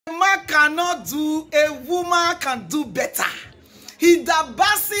man cannot do, a woman can do better. HILDA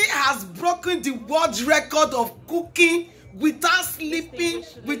Baci has broken the world record of cooking without sleeping,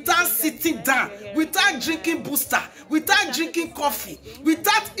 without sitting down, without drinking booster, without drinking coffee,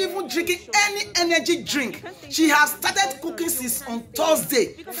 without even drinking any energy drink. She has started cooking since on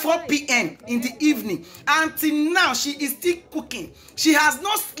Thursday, 4 p.m. in the evening. Until now, she is still cooking. She has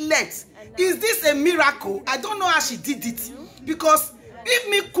not slept. Is this a miracle? I don't know how she did it. Because if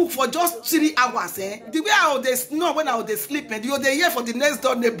me cook for just 3 hours, the way I would snore when I would sleep, and you would hear for the next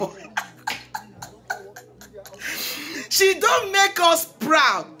door neighbor. She don't make us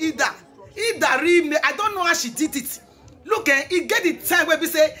proud either. Really, I don't know how she did it. Look, it get the time where we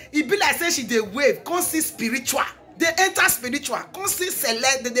say it be like say she dey wave, come see spiritual. They enter spiritual, come see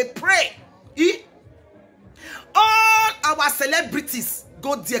select, they pray. All our celebrities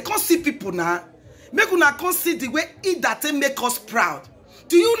go there, come see people now. Make una come see the way that make us proud.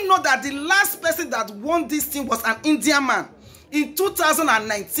 Do you know that the last person that won this thing was an Indian man? In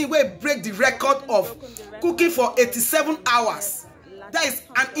 2019, we break the record of cooking for 87 hours. That is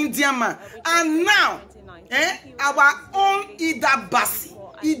an Indian man. And now, our own HILDA Baci,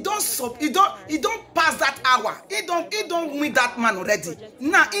 he don't pass that hour. He don't win that man already.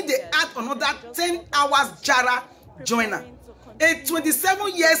 Now, he dey add another 10 hours Jara joiner. A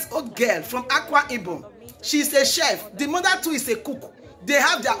 27 years old girl from Akwa Ibom. She's a chef. The mother too is a cook. They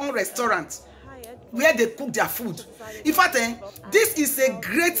have their own restaurant where they cook their food. In fact, this is a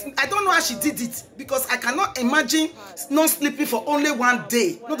great, I don't know how she did it, because I cannot imagine not sleeping for only 1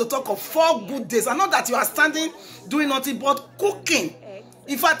 day, not to talk of 4 good days. I know that you are standing doing nothing but cooking.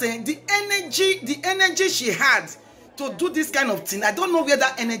 In fact, the energy she had to do this kind of thing, I don't know where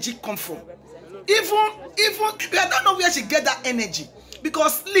that energy come from. Even I don't know where she get that energy,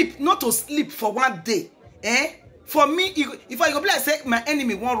 because sleep, not to sleep for 1 day, for me, if I go be like say my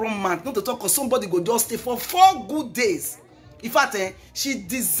enemy won't run mad, not to talk of somebody go just stay for 4 good days. In fact, she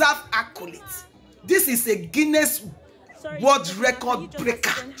deserves accolades. This is a Guinness World Record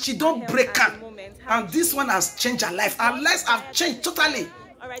breaker. She don't break her. And this one has changed her life. Her lives have changed totally.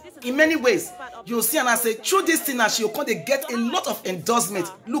 In many ways, you'll see, and I say, through this thing, she'll come to get a lot of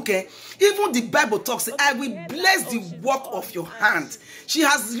endorsement. Look, even the Bible talks, I will bless the work of your hand. She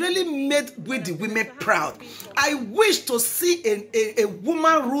has really made with the women proud. I wish to see a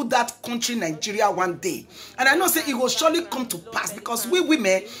woman rule that country, Nigeria, one day. And I know say it will surely come to pass, because we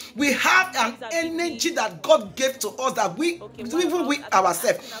women, we have an energy that God gave to us that even we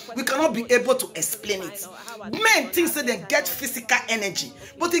ourselves, we cannot be able to explain it. Men think that they get physical energy,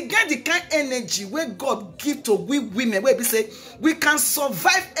 but they get the kind of energy where God give to we women, where we say we can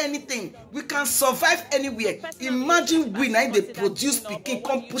survive anything, we can survive anywhere. Imagine we now they produce pikin,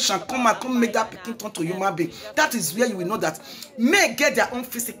 come push and come make that pikin turn to human being. That is where you will know that men get their own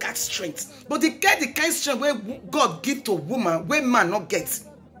physical strength, but they get the kind of strength where God give to woman, where man not get.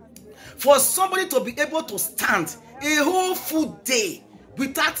 For somebody to be able to stand a whole full day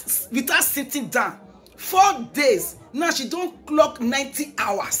without sitting down, 4 days. Now she don't clock 90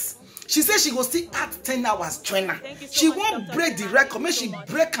 hours. She says she will still add 10 hours trainer. She won't break the record. Maybe she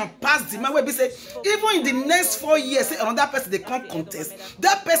break and pass the man where we say even in the next 4 years, say another person they come contest,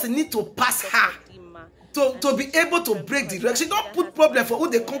 that person need to pass her to be able to break the record. She don't put problem for who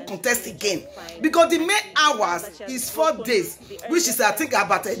they come contest again, because the main hours is 4 days, which is I think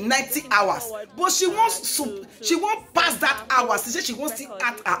about 90 hours. But she won't pass that hour. She said she wants to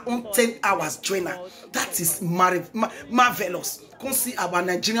add her own 10 hours trainer. That is marvelous. Come see our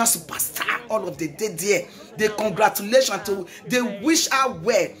Nigerian superstar all of the day there. They congratulations to, they wish her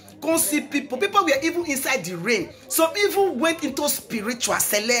well. Come see people were even inside the rain. Some even went into spiritual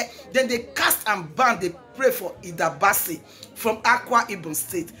cele. Then they cast and ban, they pray for HILDA Baci from Akwa Ibom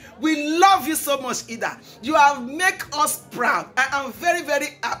State. We love you so much, HILDA. You have make us proud. I am very,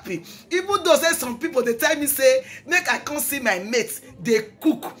 very happy. Even though some people, they tell me, say, make I come see my mates, they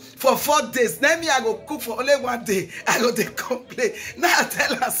cook for 4 days. Then me, I go cook for only 1 day. I go, they complain. Now I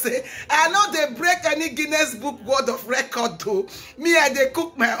tell her, say, I know they break any Guinness Book World of Record, though. Me, they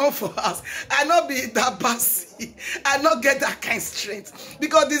cook my own for us. I know be HILDA Baci. I not get that kind of strength.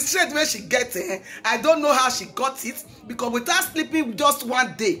 Because the strength where she gets, I don't know how she got it. Because without sleeping just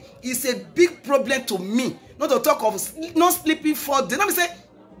 1 day, it's a big problem to me. Not to talk of not sleeping 4 days.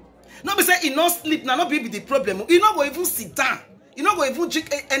 Not be say he not sleep now, not be the problem. He not go even sit down. He not go even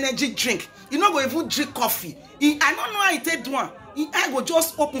drink energy drink. He not go even drink coffee. I don't know how he take one. I go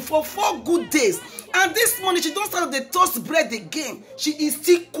just open for 4 good days. And this morning, she don't start the toast bread again. She is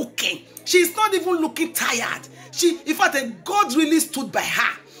still cooking. She is not even looking tired. In fact, God really stood by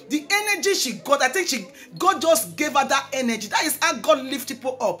her. The energy she got, I think God just gave her that energy. That is how God lifts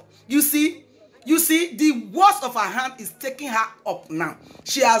people up. You see, the worst of her hand is taking her up now.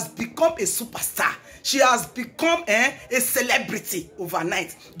 She has become a superstar. She has become a celebrity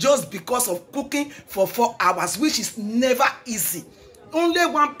overnight just because of cooking for 4 hours, which is never easy. Only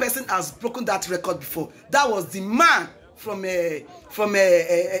one person has broken that record before. That was the man from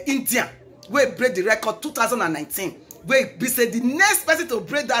India, where break the record 2019. Where be said the next person to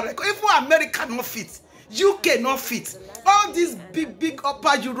break that record, even America not fit, UK not fit, all these big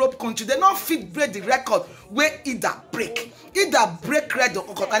upper Europe countries, they not fit break the record where either break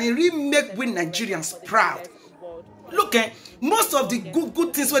record and it really make we Nigerians proud. Look, most of the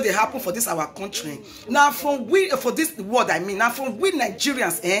good things where they happen for this our country. Now from we for this world, I mean, now from we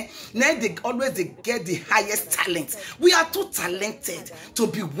Nigerians, now they always get the highest talent. We are too talented to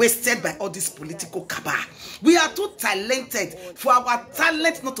be wasted by all this political cabal. We are too talented for our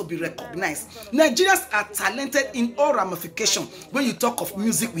talent not to be recognized. Nigerians are talented in all ramifications. When you talk of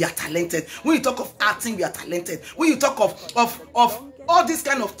music, we are talented. When you talk of acting, we are talented. When you talk of all this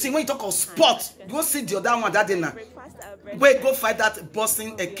kind of thing, when you talk of sports, go see the other one that day now. Wait, go fight that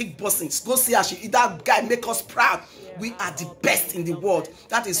boxing, kickboxing. Go see how that guy make us proud. We are the best in the world.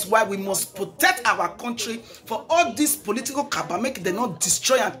 That is why we must protect our country for all this political cabal. Make them not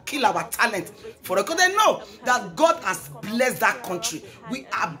destroy and kill our talent. For because they know that God has blessed that country. We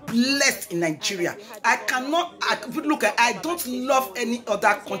are blessed in Nigeria. I don't love any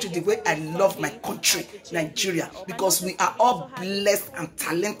other country the way I love my country, Nigeria, because we are all blessed and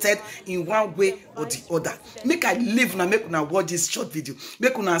talented in one way or the other. Make I live now, make una watch this short video.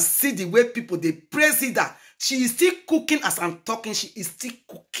 Make una see the way people they praise it that she is still cooking as I'm talking. She is still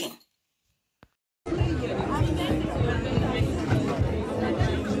cooking.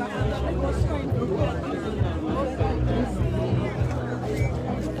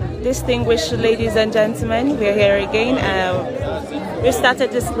 Distinguished ladies and gentlemen, we're here again. We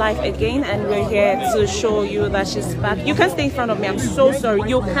started this live again and we're here to show you that she's back. You can't stay in front of me. I'm so sorry.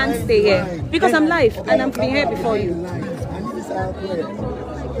 You can't stay here because I'm live and I'm being here before you.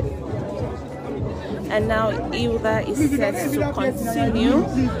 And now Hilda is set to continue,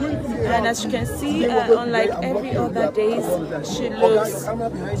 and as you can see, unlike every other days, she looks tired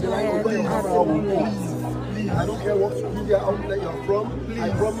at the moment. I don't care what media outlet you're from, please. I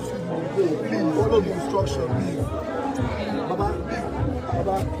promise you will go. Please follow the instruction, please. Baba,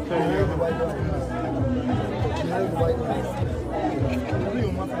 behind the white line. Behind the white line.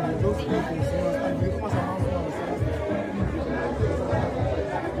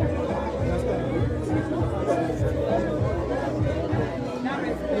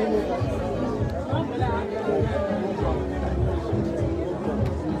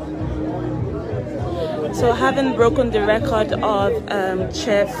 So having broken the record of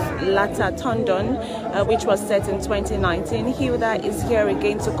Chef Lata Tondon, which was set in 2019, Hilda is here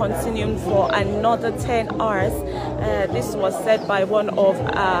again to continue for another 10 hours. This was set by one of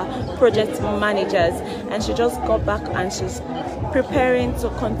our project managers, and she just got back and she's preparing to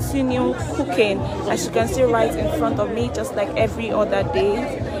continue cooking. As you can see right in front of me, just like every other day,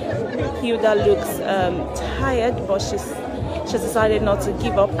 Hilda looks tired, but she's decided not to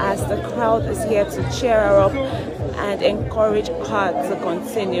give up as the crowd is here to cheer her up and encourage her to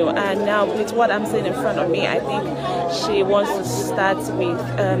continue. And now with what I'm seeing in front of me, I think she wants to start with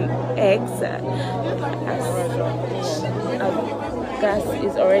eggs. Gas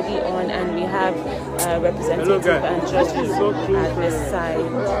is already on and we have representative and judges at this side.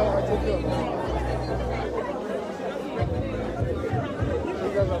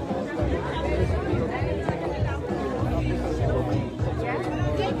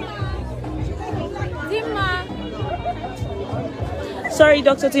 Sorry,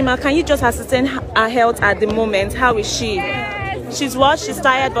 Dr. Tima, can you just ascertain her health at the moment? How is she? Yes. She's what? She's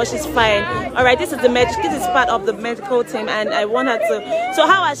tired, but she's fine. All right, this is part of the medical team, and I want her to. So,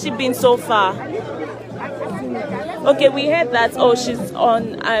 how has she been so far? Okay, we heard that. Oh, she's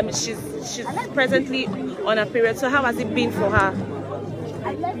on. She's presently on a period. So, how has it been for her?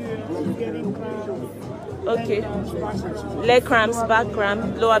 Okay, leg cramps, back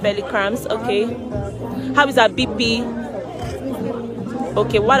cramp, lower belly cramps. Okay, how is her BP?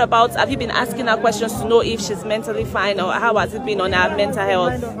 Okay, what about, have you been asking her questions to know if she's mentally fine, or how has it been on her mental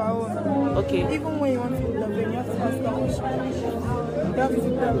health? Okay. Even when you want to love them, you have to ask them.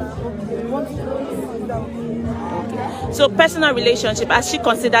 Okay. So personal relationship, has she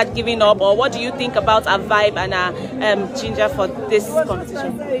considered giving up, or what do you think about her vibe and her ginger for this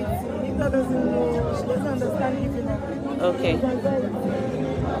competition? She doesn't understand giving up. Okay.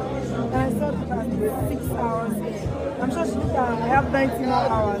 I saw that 6 hours. I'm sure she looked at her. I have 90 more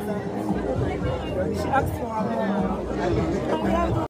hours. She asked for her mom.